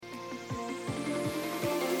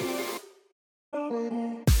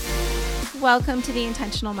Welcome to the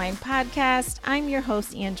Intentional Mind Podcast. I'm your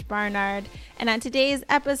host, Ange Barnard. And on today's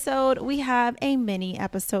episode, we have a mini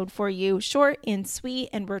episode for you, short and sweet.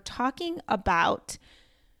 And we're talking about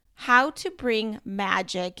how to bring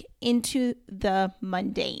magic into the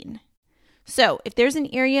mundane. So if there's an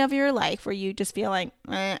area of your life where you just feel like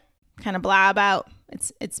kind of blah about,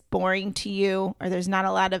 it's boring to you, or there's not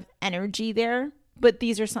a lot of energy there, but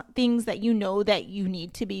these are some things that you know that you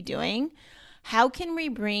need to be doing, how can we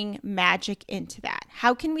bring magic into that?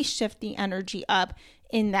 How can we shift the energy up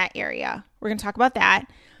in that area? We're going to talk about that.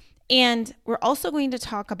 And we're also going to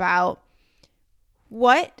talk about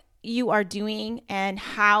what you are doing and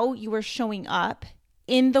how you are showing up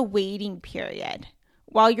in the waiting period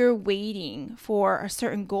while you're waiting for a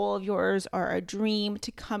certain goal of yours or a dream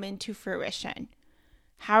to come into fruition.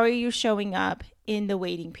 How are you showing up in the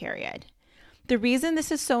waiting period? The reason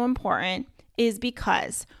this is so important is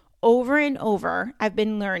because over and over, I've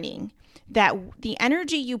been learning that the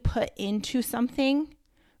energy you put into something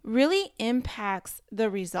really impacts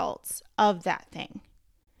the results of that thing.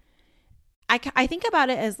 I think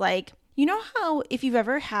about it as like, you know how if you've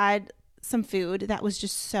ever had some food that was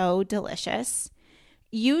just so delicious,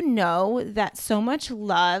 you know that so much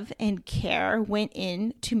love and care went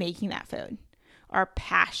into making that food. Our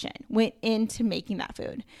passion went into making that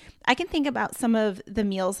food. I can think about some of the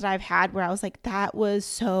meals that I've had where I was like, that was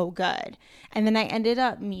so good. And then I ended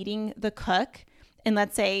up meeting the cook. And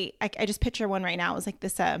let's say, I just picture one right now. It was like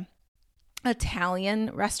this Italian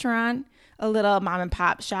restaurant, a little mom and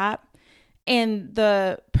pop shop. And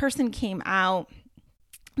the person came out,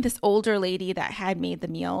 this older lady that had made the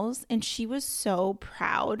meals, and she was so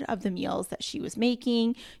proud of the meals that she was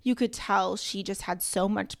making. You could tell she just had so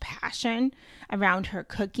much passion around her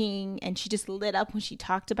cooking, and she just lit up when she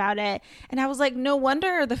talked about it. And I was like, no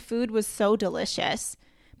wonder the food was so delicious,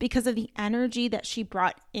 because of the energy that she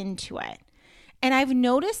brought into it. And I've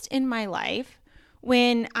noticed in my life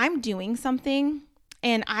when I'm doing something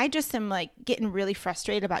and I just am like getting really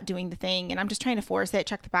frustrated about doing the thing and I'm just trying to force it,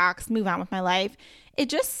 check the box, move on with my life, it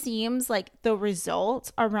just seems like the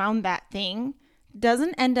result around that thing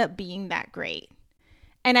doesn't end up being that great.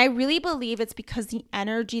 And I really believe it's because the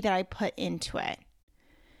energy that I put into it.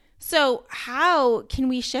 So how can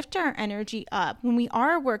we shift our energy up when we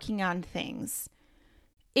are working on things?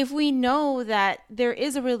 If we know that there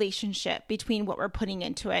is a relationship between what we're putting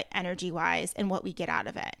into it energy-wise and what we get out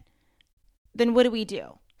of it, then what do we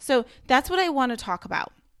do? So that's what I want to talk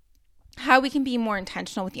about, how we can be more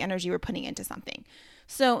intentional with the energy we're putting into something.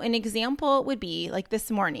 So an example would be like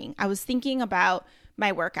this morning, I was thinking about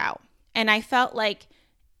my workout and I felt like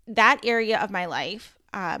that area of my life,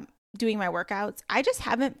 doing my workouts, I just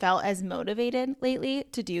haven't felt as motivated lately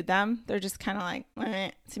to do them. They're just kind of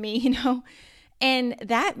like to me, you know, and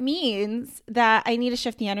that means that I need to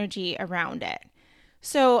shift the energy around it.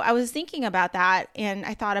 So I was thinking about that and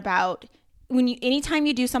I thought about anytime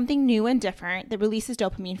you do something new and different, that releases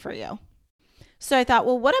dopamine for you. So I thought,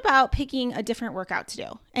 well, what about picking a different workout to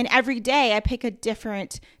do? And every day I pick a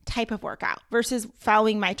different type of workout versus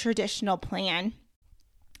following my traditional plan.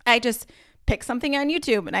 I just pick something on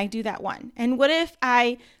YouTube and I do that one. And what if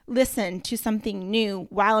I listen to something new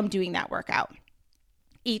while I'm doing that workout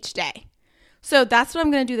each day? So that's what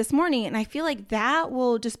I'm going to do this morning. And I feel like that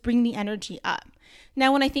will just bring the energy up.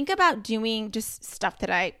 Now, when I think about doing just stuff that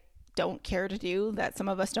I don't care to do, that some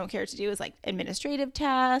of us don't care to do, is like administrative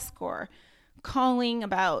task or calling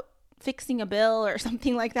about fixing a bill or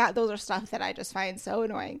something like that. Those are stuff that I just find so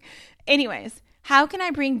annoying. Anyways, how can I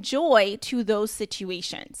bring joy to those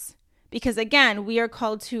situations? Because again, we are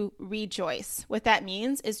called to rejoice. What that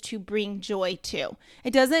means is to bring joy to.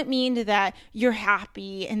 It doesn't mean that you're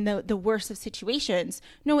happy in the worst of situations.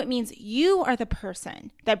 No, it means you are the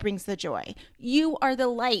person that brings the joy. You are the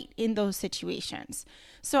light in those situations.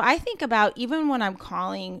 So I think about even when I'm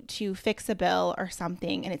calling to fix a bill or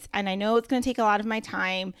something, and I know it's going to take a lot of my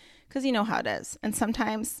time because you know how it is. And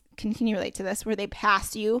sometimes, can you relate to this, where they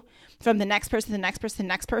pass you from the next person to the next person,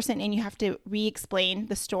 next person, and you have to re-explain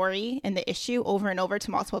the story and the issue over and over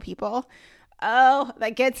to multiple people. Oh,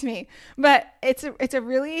 that gets me. But it's a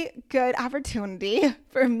really good opportunity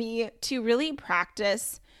for me to really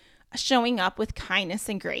practice showing up with kindness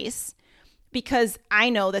and grace, because I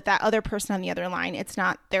know that other person on the other line, it's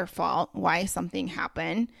not their fault why something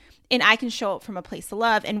happened. And I can show up from a place of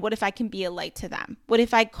love. And what if I can be a light to them? What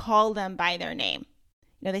if I call them by their name?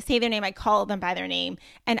 You know, they say their name, I call them by their name.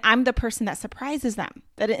 And I'm the person that surprises them.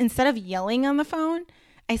 That instead of yelling on the phone,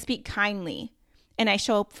 I speak kindly and I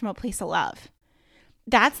show up from a place of love.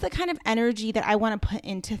 That's the kind of energy that I want to put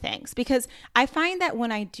into things, because I find that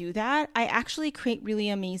when I do that, I actually create really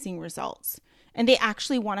amazing results. and they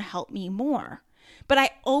actually want to help me more. But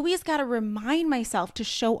I always got to remind myself to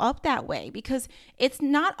show up that way because it's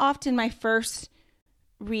not often my first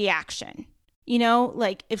reaction. You know,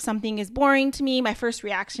 like if something is boring to me, my first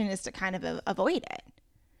reaction is to kind of avoid it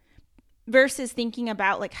versus thinking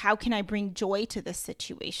about like, how can I bring joy to this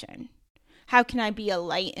situation? How can I be a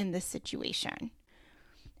light in this situation?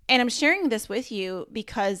 And I'm sharing this with you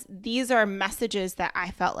because these are messages that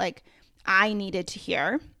I felt like I needed to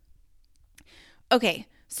hear. Okay,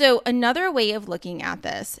 so another way of looking at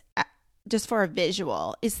this, just for a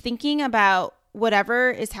visual, is thinking about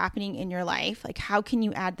whatever is happening in your life. Like, how can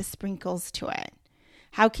you add the sprinkles to it?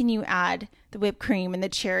 How can you add the whipped cream and the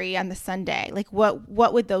cherry on the sundae? Like, what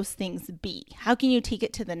would those things be? How can you take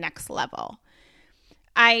it to the next level?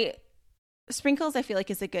 Sprinkles, I feel like,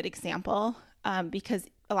 is a good example because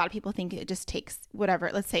a lot of people think it just takes whatever,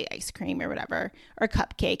 let's say ice cream or whatever, or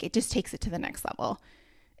cupcake, it just takes it to the next level.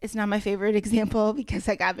 It's not my favorite example because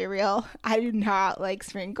I gotta be real. I do not like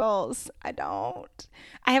sprinkles. I don't.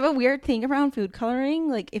 I have a weird thing around food coloring.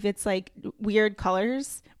 Like if it's like weird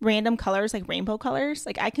colors, random colors, like rainbow colors,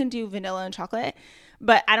 like I can do vanilla and chocolate,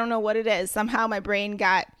 but I don't know what it is. Somehow my brain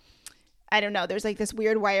got, I don't know, there's like this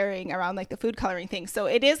weird wiring around like the food coloring thing. So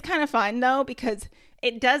it is kind of fun though, because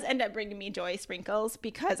it does end up bringing me joy, sprinkles,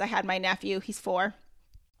 because I had my nephew, he's 4,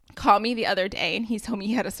 call me the other day and he told me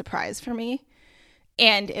he had a surprise for me.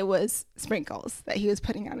 And it was sprinkles that he was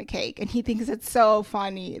putting on a cake. And he thinks it's so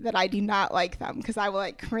funny that I do not like them because I will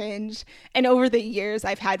like cringe. And over the years,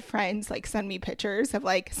 I've had friends like send me pictures of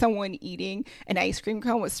like someone eating an ice cream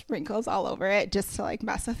cone with sprinkles all over it just to like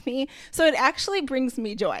mess with me. So it actually brings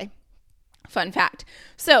me joy. Fun fact.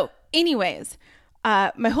 So anyways,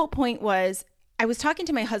 my whole point was I was talking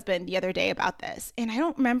to my husband the other day about this. And I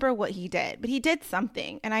don't remember what he did, but he did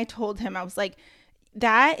something. And I told him, I was like,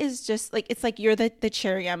 that is just like, it's like you're the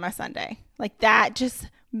cherry on my sundae. Like that just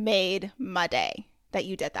made my day that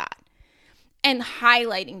you did that. And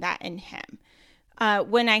highlighting that in him.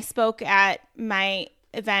 When I spoke at my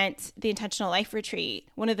event, the Intentional Life Retreat,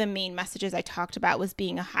 one of the main messages I talked about was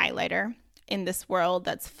being a highlighter in this world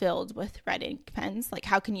that's filled with red ink pens. Like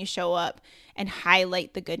how can you show up and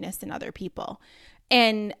highlight the goodness in other people?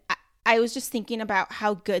 And I was just thinking about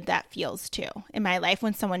how good that feels too in my life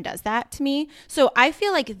when someone does that to me. So I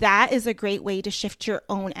feel like that is a great way to shift your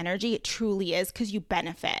own energy. It truly is, because you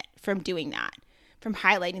benefit from doing that, from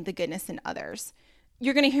highlighting the goodness in others.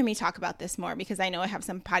 You're going to hear me talk about this more because I know I have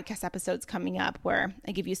some podcast episodes coming up where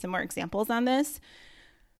I give you some more examples on this.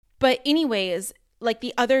 But anyways, like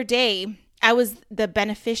the other day, I was the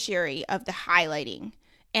beneficiary of the highlighting.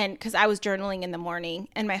 And because I was journaling in the morning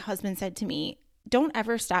and my husband said to me, don't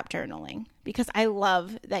ever stop journaling, because I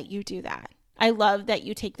love that you do that. I love that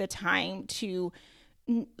you take the time to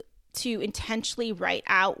intentionally write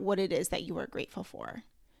out what it is that you are grateful for,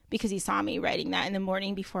 because he saw me writing that in the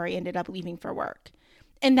morning before I ended up leaving for work.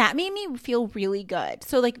 And that made me feel really good.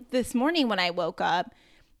 So like this morning when I woke up,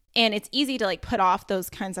 and it's easy to like put off those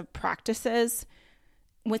kinds of practices,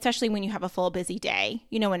 especially when you have a full busy day,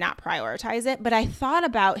 you know, and not prioritize it. But I thought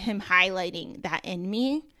about him highlighting that in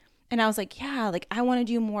me. And I was like, yeah, like I want to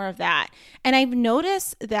do more of that. And I've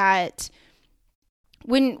noticed that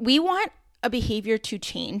when we want a behavior to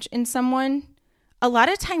change in someone, a lot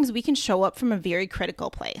of times we can show up from a very critical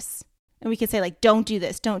place. And we can say like, don't do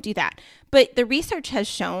this, don't do that. But the research has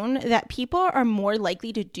shown that people are more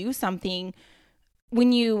likely to do something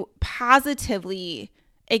when you positively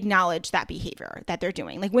acknowledge that behavior that they're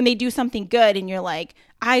doing. Like when they do something good and you're like,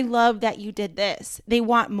 I love that you did this. They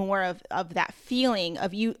want more of that feeling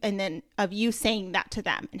of you, and then of you saying that to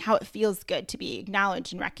them and how it feels good to be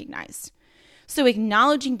acknowledged and recognized. So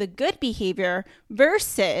acknowledging the good behavior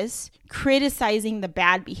versus criticizing the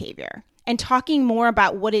bad behavior, and talking more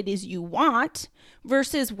about what it is you want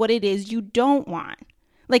versus what it is you don't want.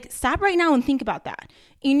 Like stop right now and think about that.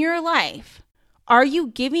 In your life, are you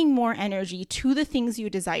giving more energy to the things you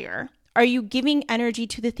desire? Are you giving energy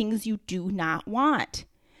to the things you do not want?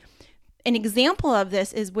 An example of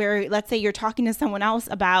this is where, let's say you're talking to someone else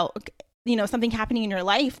about, you know, something happening in your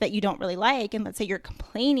life that you don't really like. And let's say you're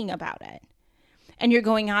complaining about it and you're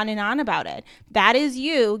going on and on about it. That is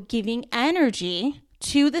you giving energy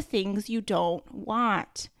to the things you don't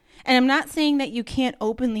want. And I'm not saying that you can't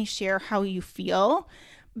openly share how you feel,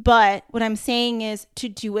 but what I'm saying is to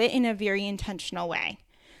do it in a very intentional way.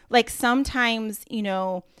 Like sometimes, you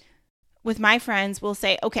know, with my friends, we'll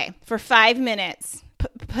say, okay, for 5 minutes,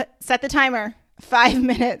 set the timer, 5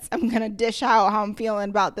 minutes, I'm going to dish out how I'm feeling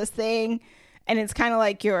about this thing. And it's kind of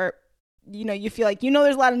like you feel like,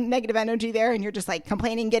 there's a lot of negative energy there and you're just like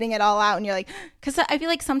complaining, getting it all out. And you're like, because I feel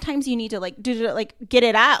like sometimes you need to like get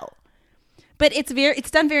it out. But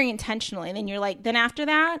it's done very intentionally. And then you're like, then after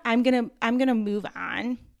that, I'm going to move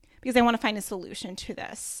on because I want to find a solution to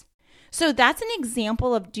this. So that's an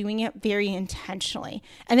example of doing it very intentionally.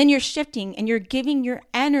 And then you're shifting and you're giving your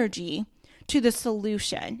energy to the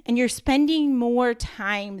solution and you're spending more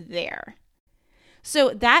time there.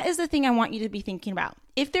 So that is the thing I want you to be thinking about.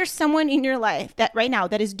 If there's someone in your life that right now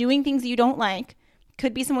that is doing things you don't like,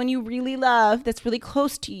 could be someone you really love that's really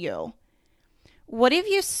close to you. What if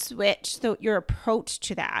you switch your approach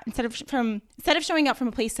to that? Instead of showing up from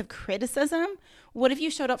a place of criticism, what if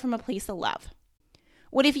you showed up from a place of love?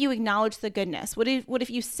 What if you acknowledge the goodness? What if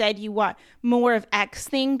you said you want more of X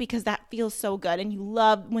thing because that feels so good and you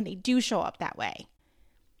love when they do show up that way,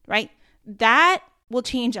 right? That will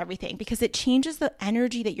change everything because it changes the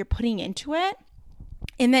energy that you're putting into it.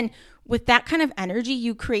 And then with that kind of energy,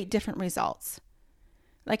 you create different results.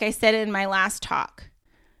 Like I said in my last talk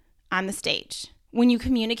on the stage, when you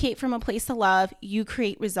communicate from a place of love, you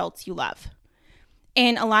create results you love.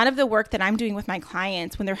 And a lot of the work that I'm doing with my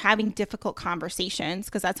clients when they're having difficult conversations,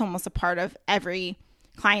 because that's almost a part of every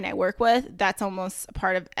client I work with, that's almost a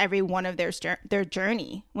part of every one of their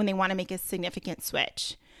journey when they want to make a significant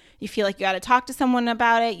switch. You feel like you got to talk to someone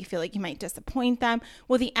about it. You feel like you might disappoint them.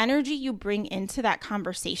 Well, the energy you bring into that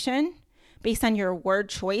conversation based on your word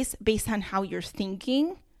choice, based on how you're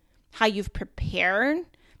thinking, how you've prepared,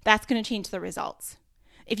 that's going to change the results.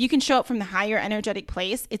 If you can show up from the higher energetic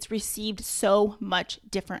place, it's received so much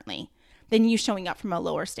differently than you showing up from a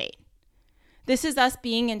lower state. This is us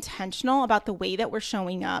being intentional about the way that we're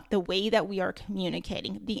showing up, the way that we are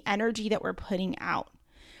communicating, the energy that we're putting out.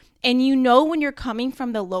 And you know when you're coming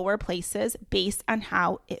from the lower places based on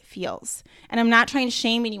how it feels. And I'm not trying to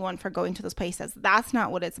shame anyone for going to those places. That's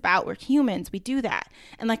not what it's about. We're humans. We do that.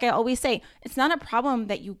 And like I always say, it's not a problem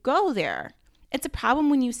that you go there. It's a problem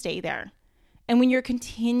when you stay there. And when you're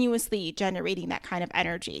continuously generating that kind of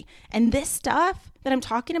energy. And this stuff that I'm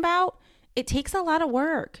talking about, it takes a lot of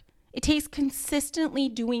work. It takes consistently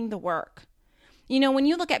doing the work. You know, when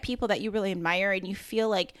you look at people that you really admire and you feel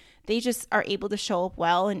like they just are able to show up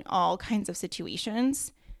well in all kinds of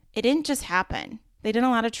situations, it didn't just happen. They did a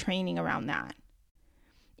lot of training around that.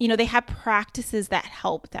 You know, they have practices that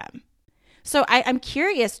help them. So I'm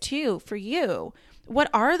curious too, for you, what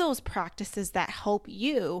are those practices that help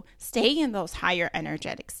you stay in those higher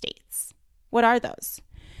energetic states? What are those?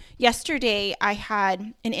 Yesterday, I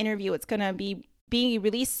had an interview. It's going to be being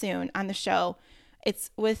released soon on the show.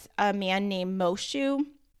 It's with a man named Moshe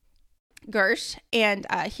Gersh, and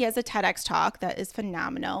he has a TEDx talk that is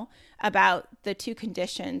phenomenal about the 2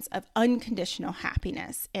 conditions of unconditional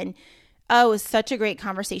happiness. And it was such a great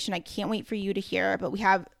conversation. I can't wait for you to hear, but we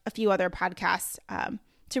have a few other podcasts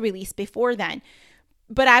to release before then.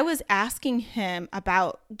 But I was asking him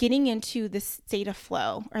about getting into this state of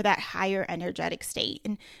flow or that higher energetic state,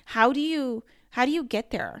 and how do you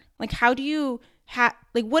get there? Like, how do you I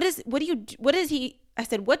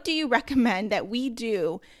said, what do you recommend that we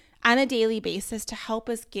do on a daily basis to help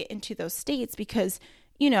us get into those states? Because,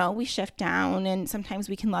 you know, we shift down and sometimes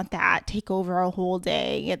we can let that take over our whole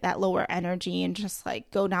day, get that lower energy and just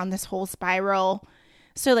like go down this whole spiral.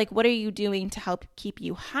 So like, what are you doing to help keep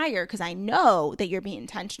you higher? Because I know that you're being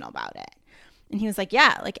intentional about it. And he was like,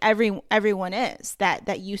 yeah, like everyone is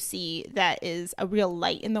that you see that is a real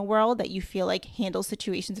light in the world, that you feel like handles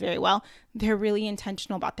situations very well. They're really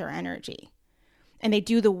intentional about their energy and they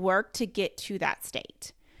do the work to get to that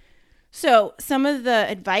state. So some of the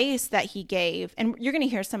advice that he gave, and you're going to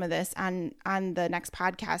hear some of this on the next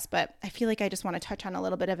podcast, but I feel like I just want to touch on a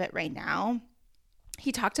little bit of it right now.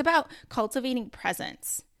 He talked about cultivating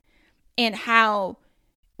presence and how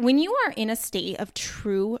when you are in a state of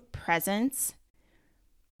true presence,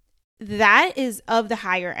 that is of the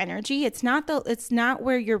higher energy. It's not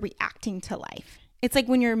where you're reacting to life. It's like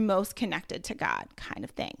when you're most connected to God kind of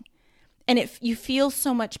thing. And you feel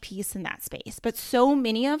so much peace in that space. But so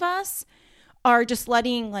many of us are just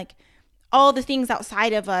letting like all the things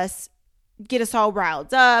outside of us get us all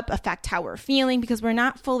riled up, affect how we're feeling, because we're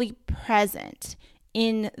not fully present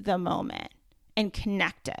in the moment and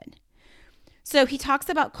connected. So he talks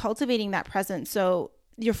about cultivating that presence. So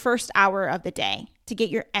your first hour of the day to get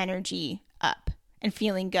your energy up and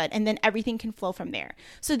feeling good, and then everything can flow from there.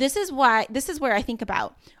 So this is where I think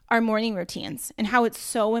about our morning routines and how it's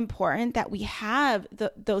so important that we have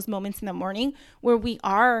those moments in the morning where we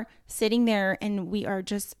are sitting there and we are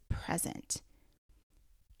just present.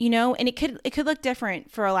 You know, and it could look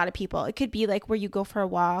different for a lot of people. It could be like where you go for a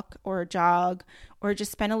walk or a jog or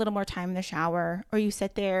just spend a little more time in the shower, or you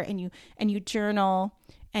sit there and you journal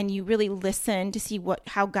and you really listen to see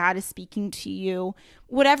how God is speaking to you,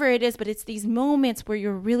 whatever it is, but it's these moments where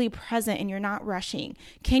you're really present and you're not rushing.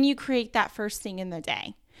 Can you create that first thing in the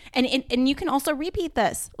day? And you can also repeat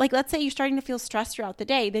this. Like, let's say you're starting to feel stressed throughout the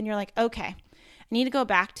day. Then you're like, okay, I need to go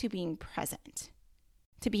back to being present,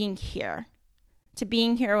 to being here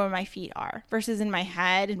where my feet are versus in my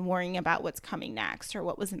head and worrying about what's coming next or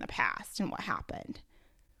what was in the past and what happened.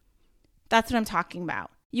 That's what I'm talking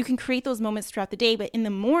about. You can create those moments throughout the day, but in the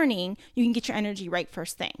morning, you can get your energy right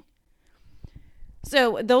first thing.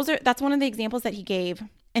 So that's one of the examples that he gave.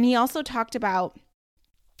 And he also talked about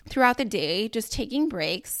throughout the day, just taking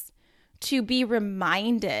breaks to be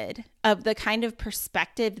reminded of the kind of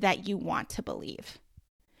perspective that you want to believe.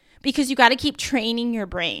 Because you got to keep training your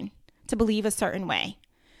brain to believe a certain way.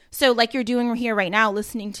 So like you're doing here right now,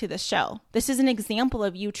 listening to the show, this is an example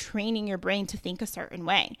of you training your brain to think a certain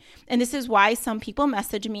way. And this is why some people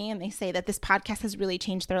message me and they say that this podcast has really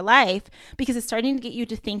changed their life because it's starting to get you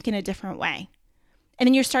to think in a different way. And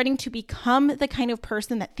then you're starting to become the kind of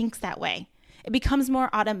person that thinks that way. It becomes more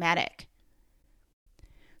automatic.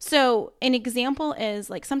 So an example is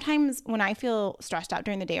like sometimes when I feel stressed out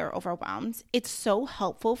during the day or overwhelmed, it's so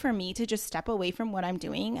helpful for me to just step away from what I'm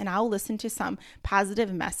doing and I'll listen to some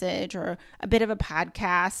positive message or a bit of a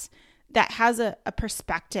podcast that has a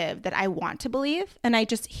perspective that I want to believe. And I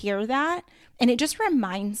just hear that and it just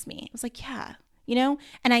reminds me. I was like, yeah,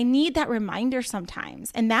 and I need that reminder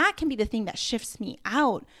sometimes. And that can be the thing that shifts me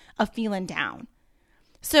out of feeling down.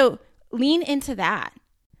 So lean into that.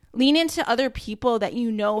 Lean into other people that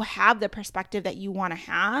have the perspective that you want to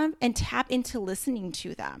have and tap into listening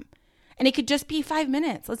to them. And it could just be 5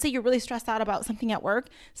 minutes. Let's say you're really stressed out about something at work.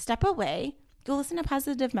 Step away, go listen to a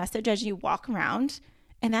positive message as you walk around,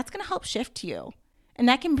 and that's going to help shift you. And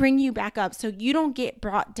that can bring you back up so you don't get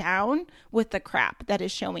brought down with the crap that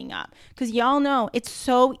is showing up. Because y'all know it's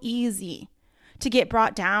so easy to get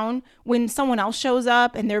brought down when someone else shows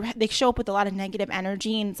up and they show up with a lot of negative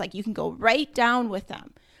energy, and it's like you can go right down with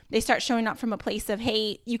them. They start showing up from a place of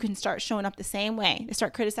hate, you can start showing up the same way. They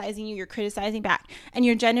start criticizing you, you're criticizing back, and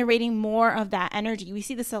you're generating more of that energy. We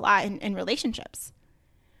see this a lot in relationships.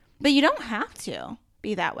 But you don't have to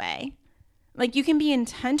be that way. Like you can be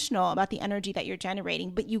intentional about the energy that you're generating,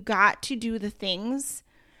 but you got to do the things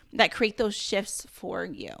that create those shifts for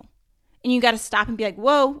you. And you got to stop and be like,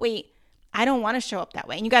 whoa, wait, I don't want to show up that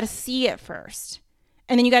way. And you got to see it first.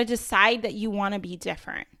 And then you got to decide that you want to be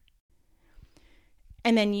different.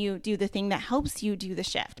 And then you do the thing that helps you do the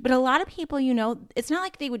shift. But a lot of people, it's not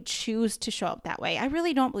like they would choose to show up that way. I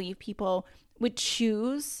really don't believe people would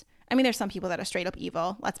choose. I mean, there's some people that are straight up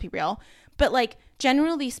evil. Let's be real. But like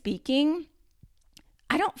generally speaking,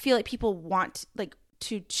 I don't feel like people want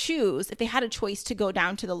to choose if they had a choice to go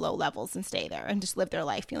down to the low levels and stay there and just live their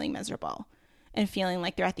life feeling miserable and feeling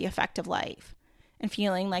like they're at the effect of life and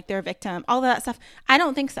feeling like they're a victim, all of that stuff. I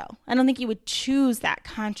don't think so. I don't think you would choose that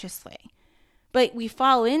consciously. But we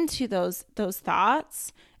fall into those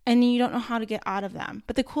thoughts and you don't know how to get out of them.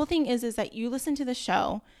 But the cool thing is that you listen to the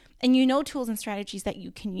show and you know tools and strategies that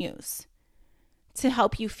you can use to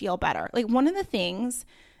help you feel better. Like one of the things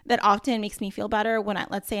that often makes me feel better when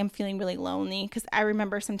let's say I'm feeling really lonely, because I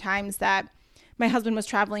remember sometimes that my husband was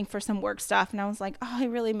traveling for some work stuff and I was like, oh, I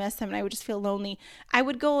really miss him. And I would just feel lonely. I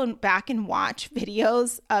would go back and watch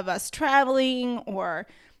videos of us traveling or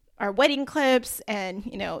our wedding clips and,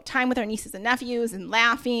 time with our nieces and nephews and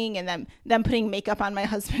laughing and them putting makeup on my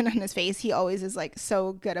husband on his face. He always is like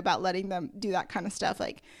so good about letting them do that kind of stuff.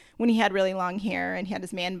 Like when he had really long hair and he had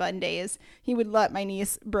his man bun days, he would let my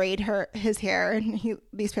niece braid his hair and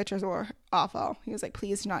these pictures were awful. He was like,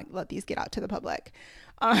 please do not let these get out to the public.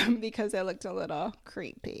 Because it looked a little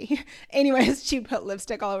creepy. Anyways, she'd put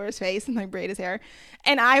lipstick all over his face and braid his hair.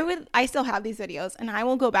 And I still have these videos and I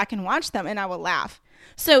will go back and watch them and I will laugh.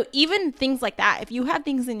 So even things like that, if you have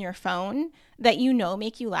things in your phone that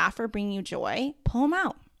make you laugh or bring you joy, pull them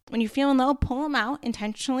out. When you're feeling low, pull them out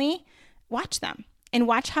intentionally, watch them and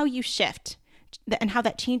watch how you shift and how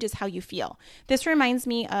that changes how you feel. This reminds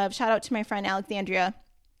me of, shout out to my friend Alexandria,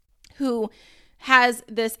 who has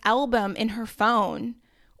this album in her phone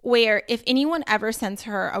where if anyone ever sends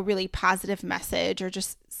her a really positive message or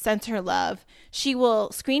just sends her love, she will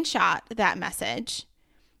screenshot that message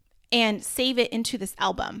and save it into this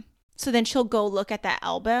album. So then she'll go look at that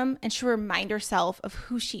album and she'll remind herself of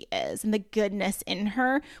who she is and the goodness in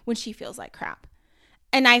her when she feels like crap.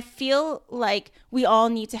 And I feel like we all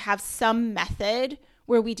need to have some method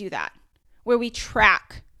where we do that, where we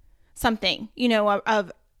track something,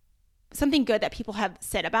 of something good that people have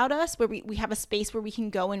said about us, where we have a space where we can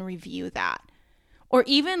go and review that. Or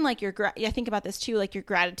even like I think about this too, like your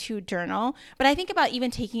gratitude journal. But I think about even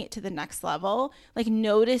taking it to the next level, like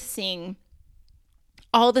noticing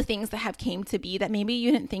all the things that have came to be that maybe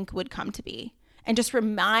you didn't think would come to be. And just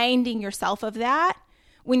reminding yourself of that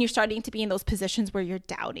when you're starting to be in those positions where you're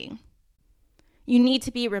doubting. You need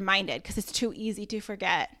to be reminded because it's too easy to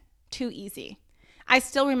forget. Too easy. I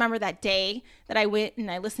still remember that day that I went and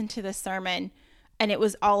I listened to this sermon, and it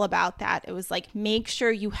was all about that. It was like, make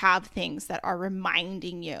sure you have things that are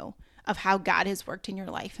reminding you of how God has worked in your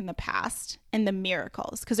life in the past and the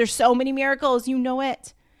miracles. Because there's so many miracles, you know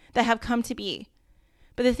it, that have come to be.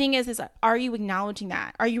 But the thing is are you acknowledging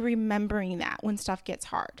that? Are you remembering that when stuff gets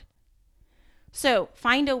hard? So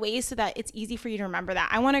find a way so that it's easy for you to remember that.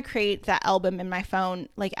 I want to create that album in my phone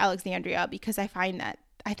like Alexandria because I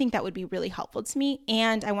think that would be really helpful to me.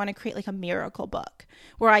 And I want to create like a miracle book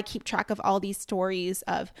where I keep track of all these stories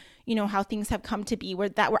of, how things have come to be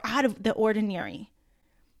that were out of the ordinary,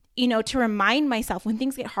 to remind myself when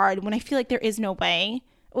things get hard, when I feel like there is no way.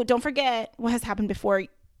 Well, don't forget what has happened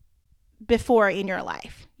before in your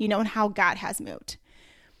life, and how God has moved.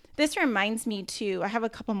 This reminds me too, I have a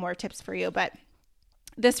couple more tips for you, but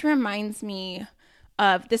this reminds me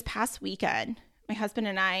of this past weekend. My husband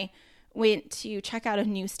and I went to check out a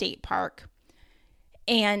new state park,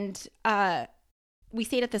 and we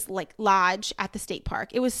stayed at this like lodge at the state park.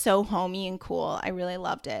 It was so homey and cool. I really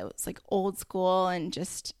loved it. It was like old school, and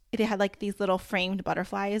just they had like these little framed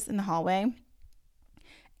butterflies in the hallway.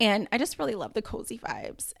 And I just really loved the cozy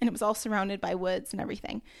vibes. And it was all surrounded by woods and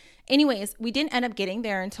everything. Anyways, we didn't end up getting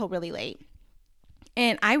there until really late.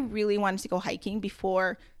 And I really wanted to go hiking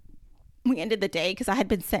before we ended the day because I had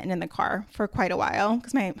been sitting in the car for quite a while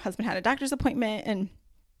because my husband had a doctor's appointment. And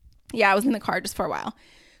I was in the car just for a while.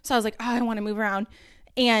 So I was like, I want to move around.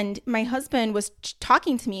 And my husband was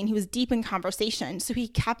talking to me and he was deep in conversation. So he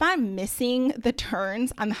kept on missing the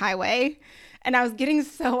turns on the highway. And I was getting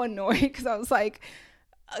so annoyed because I was like,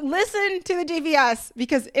 listen to the GPS,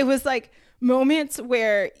 because it was like moments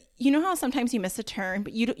where, how sometimes you miss a turn,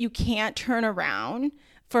 but you can't turn around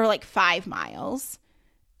for like 5 miles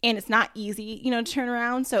and it's not easy, to turn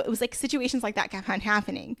around. So it was like situations like that kept on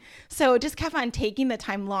happening. So it just kept on taking the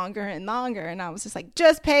time longer and longer. And I was just like,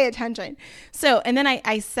 just pay attention. So, and then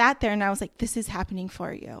I sat there and I was like, this is happening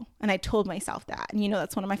for you. And I told myself that, and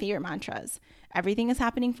that's one of my favorite mantras. Everything is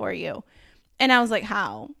happening for you. And I was like,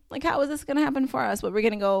 how is this going to happen for us? We're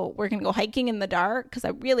going to go hiking in the dark, because I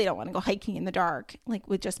really don't want to go hiking in the dark, like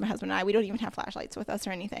with just my husband and I. We don't even have flashlights with us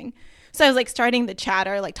or anything. So I was like starting the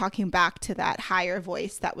chatter, like talking back to that higher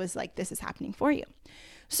voice that was like, this is happening for you.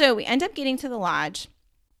 So we end up getting to the lodge,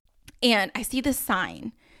 and I see this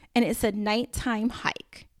sign, and it said nighttime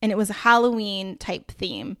hike, and it was a Halloween type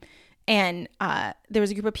theme. And there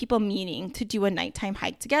was a group of people meeting to do a nighttime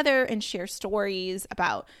hike together and share stories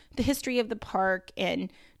about the history of the park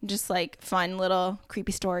and just like fun little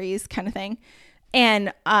creepy stories kind of thing.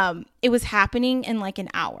 And it was happening in like an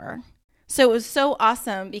hour. So it was so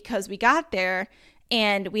awesome because we got there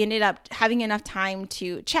and we ended up having enough time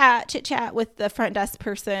to chit chat with the front desk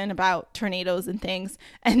person about tornadoes and things.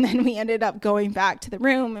 And then we ended up going back to the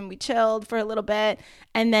room and we chilled for a little bit.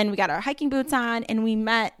 And then we got our hiking boots on and we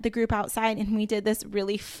met the group outside and we did this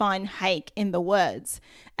really fun hike in the woods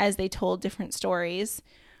as they told different stories.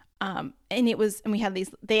 And we had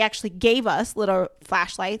they actually gave us little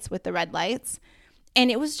flashlights with the red lights, and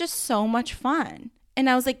it was just so much fun. And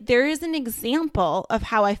I was like, there is an example of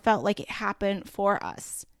how I felt like it happened for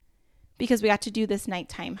us because we got to do this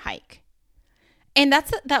nighttime hike. And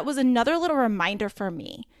that was another little reminder for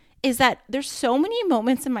me, is that there's so many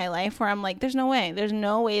moments in my life where I'm like, there's no way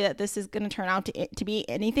that this is going to turn out to be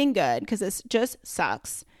anything good because this just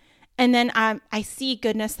sucks. And then I see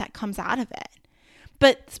goodness that comes out of it.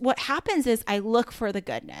 But what happens is I look for the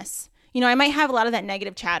goodness. I might have a lot of that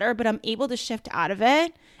negative chatter, but I'm able to shift out of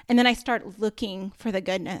it. And then I start looking for the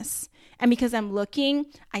goodness. And because I'm looking,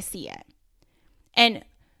 I see it. And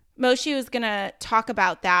Moshe is going to talk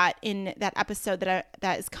about that in that episode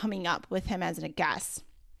that is coming up with him as a guest.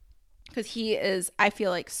 Because he is, I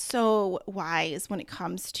feel like, so wise when it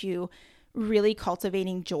comes to really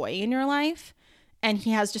cultivating joy in your life. And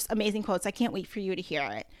he has just amazing quotes. I can't wait for you to hear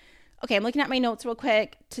it. Okay, I'm looking at my notes real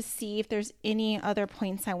quick to see if there's any other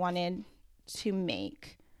points I wanted to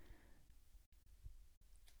make.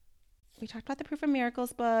 We talked about the Proof of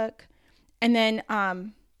Miracles book. And then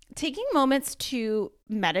taking moments to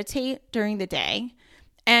meditate during the day.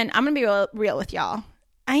 And I'm going to be real with y'all.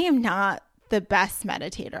 I am not the best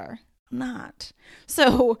meditator. I'm not.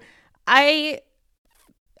 So I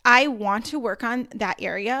want to work on that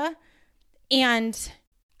area. And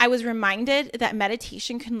I was reminded that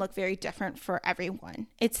meditation can look very different for everyone.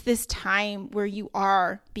 It's this time where you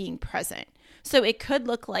are being present. So it could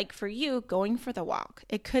look like for you going for the walk.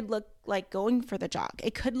 It could look like going for the jog.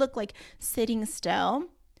 It could look like sitting still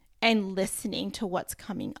and listening to what's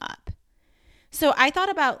coming up. So I thought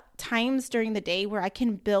about times during the day where I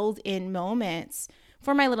can build in moments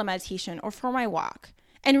for my little meditation or for my walk,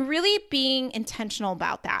 and really being intentional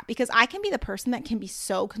about that, because I can be the person that can be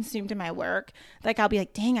so consumed in my work. Like I'll be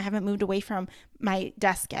like, dang, I haven't moved away from my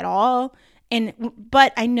desk at all.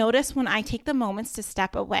 But I notice when I take the moments to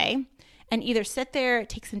step away and either sit there,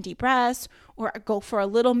 take some deep breaths, or go for a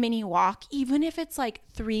little mini walk, even if it's like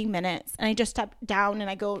 3 minutes, and I just step down and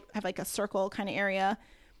I go have like a circle kind of area,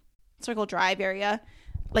 circle drive area,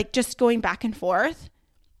 like just going back and forth,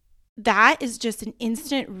 that is just an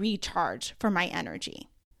instant recharge for my energy.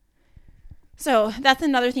 So that's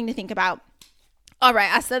another thing to think about. All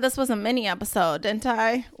right, I said this was a mini episode, didn't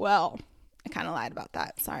I? Well, I kind of lied about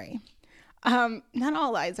that. Sorry. Not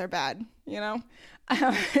all lies are bad, you know.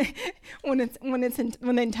 When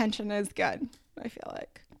the intention is good, I feel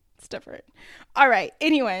like it's different. All right.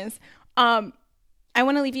 Anyways, I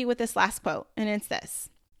want to leave you with this last quote, and it's this: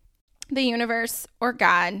 the universe or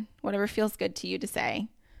God, whatever feels good to you to say,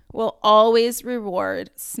 will always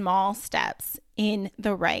reward small steps in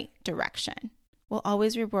the right direction. Will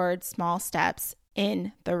always reward small steps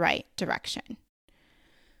in the right direction.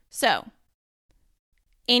 So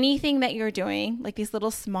anything that you're doing, like these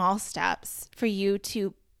little small steps for you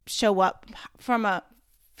to show up from a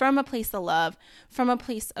place of love, from a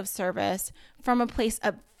place of service, from a place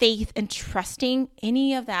of faith and trusting,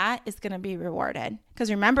 any of that is going to be rewarded. Because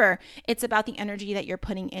remember, it's about the energy that you're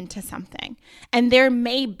putting into something. And there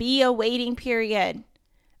may be a waiting period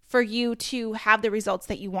for you to have the results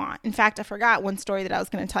that you want. In fact, I forgot one story that I was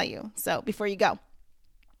going to tell you. So before you go,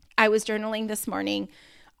 I was journaling this morning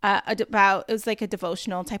it was like a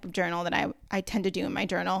devotional type of journal that I tend to do in my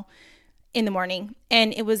journal in the morning.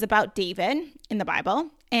 And it was about David in the Bible.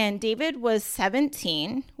 And David was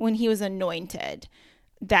 17 when he was anointed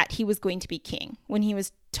that he was going to be king, when he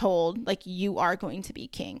was told, like, you are going to be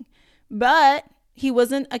king. But he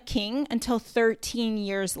wasn't a king until 13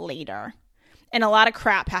 years later. And a lot of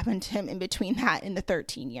crap happened to him in between that and the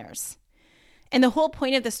 13 years. And the whole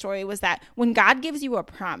point of the story was that when God gives you a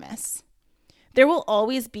promise, there will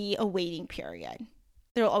always be a waiting period.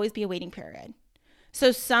 There will always be a waiting period.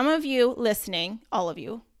 So some of you listening, all of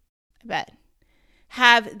you, I bet,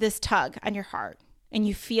 have this tug on your heart and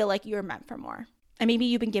you feel like you're meant for more. And maybe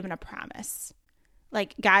you've been given a promise.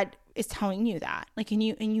 Like God is telling you that. Like, and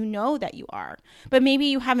you know that you are. But maybe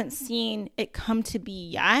you haven't seen it come to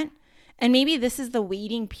be yet. And maybe this is the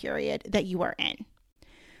waiting period that you are in.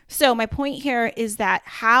 So my point here is that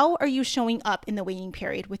how are you showing up in the waiting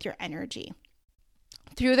period with your energy?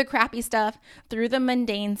 Through the crappy stuff, through the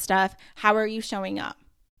mundane stuff, how are you showing up?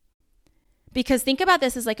 Because think about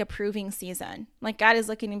this as like a proving season. Like God is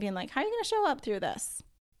looking and being like, how are you going to show up through this?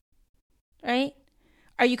 Right?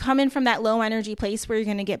 Are you coming from that low energy place where you're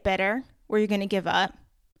going to get bitter, where you're going to give up,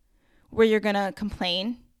 where you're going to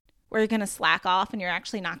complain, where you're going to slack off and you're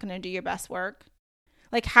actually not going to do your best work?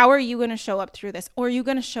 Like, how are you going to show up through this? Or are you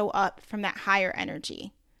going to show up from that higher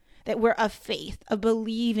energy that we're of faith, of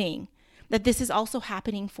believing that this is also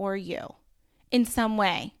happening for you in some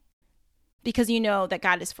way because you know that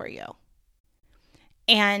God is for you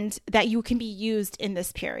and that you can be used in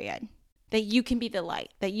this period, that you can be the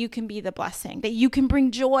light, that you can be the blessing, that you can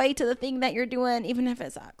bring joy to the thing that you're doing, even if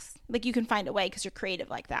it sucks. Like you can find a way because you're creative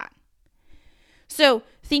like that. So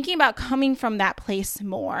thinking about coming from that place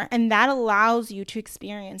more, and that allows you to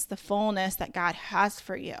experience the fullness that God has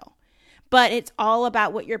for you. But it's all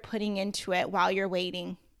about what you're putting into it while you're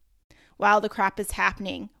waiting, while the crap is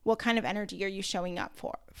happening. What kind of energy are you showing up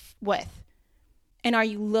with? And are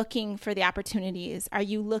you looking for the opportunities? Are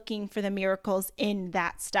you looking for the miracles in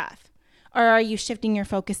that stuff? Or are you shifting your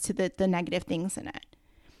focus to the negative things in it?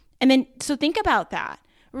 And then, so think about that.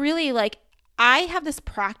 Really, like, I have this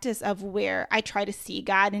practice of where I try to see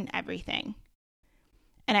God in everything.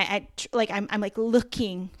 And I'm like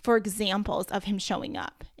looking for examples of him showing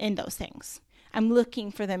up in those things. I'm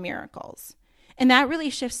looking for the miracles. And that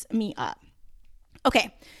really shifts me up.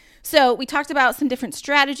 Okay, so we talked about some different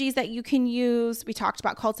strategies that you can use. We talked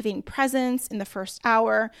about cultivating presence in the first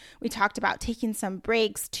hour. We talked about taking some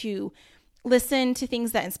breaks to listen to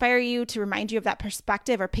things that inspire you, to remind you of that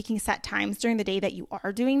perspective, or picking set times during the day that you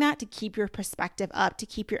are doing that to keep your perspective up, to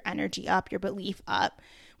keep your energy up, your belief up.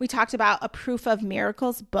 We talked about a proof of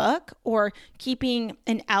miracles book, or keeping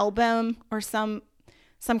an album or some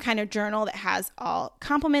kind of journal that has all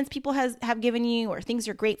compliments people have given you or things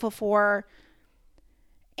you're grateful for.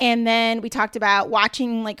 And then we talked about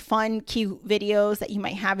watching like fun, cute videos that you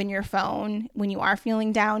might have in your phone when you are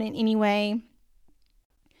feeling down in any way.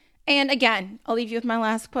 And again, I'll leave you with my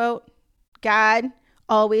last quote. God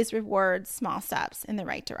always rewards small steps in the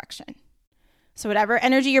right direction. So whatever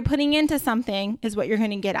energy you're putting into something is what you're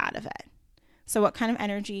going to get out of it. So what kind of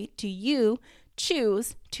energy do you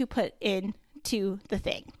choose to put into the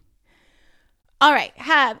thing? All right,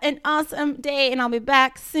 have an awesome day, and I'll be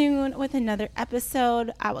back soon with another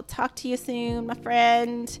episode. I will talk to you soon, my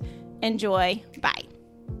friend. Enjoy. Bye.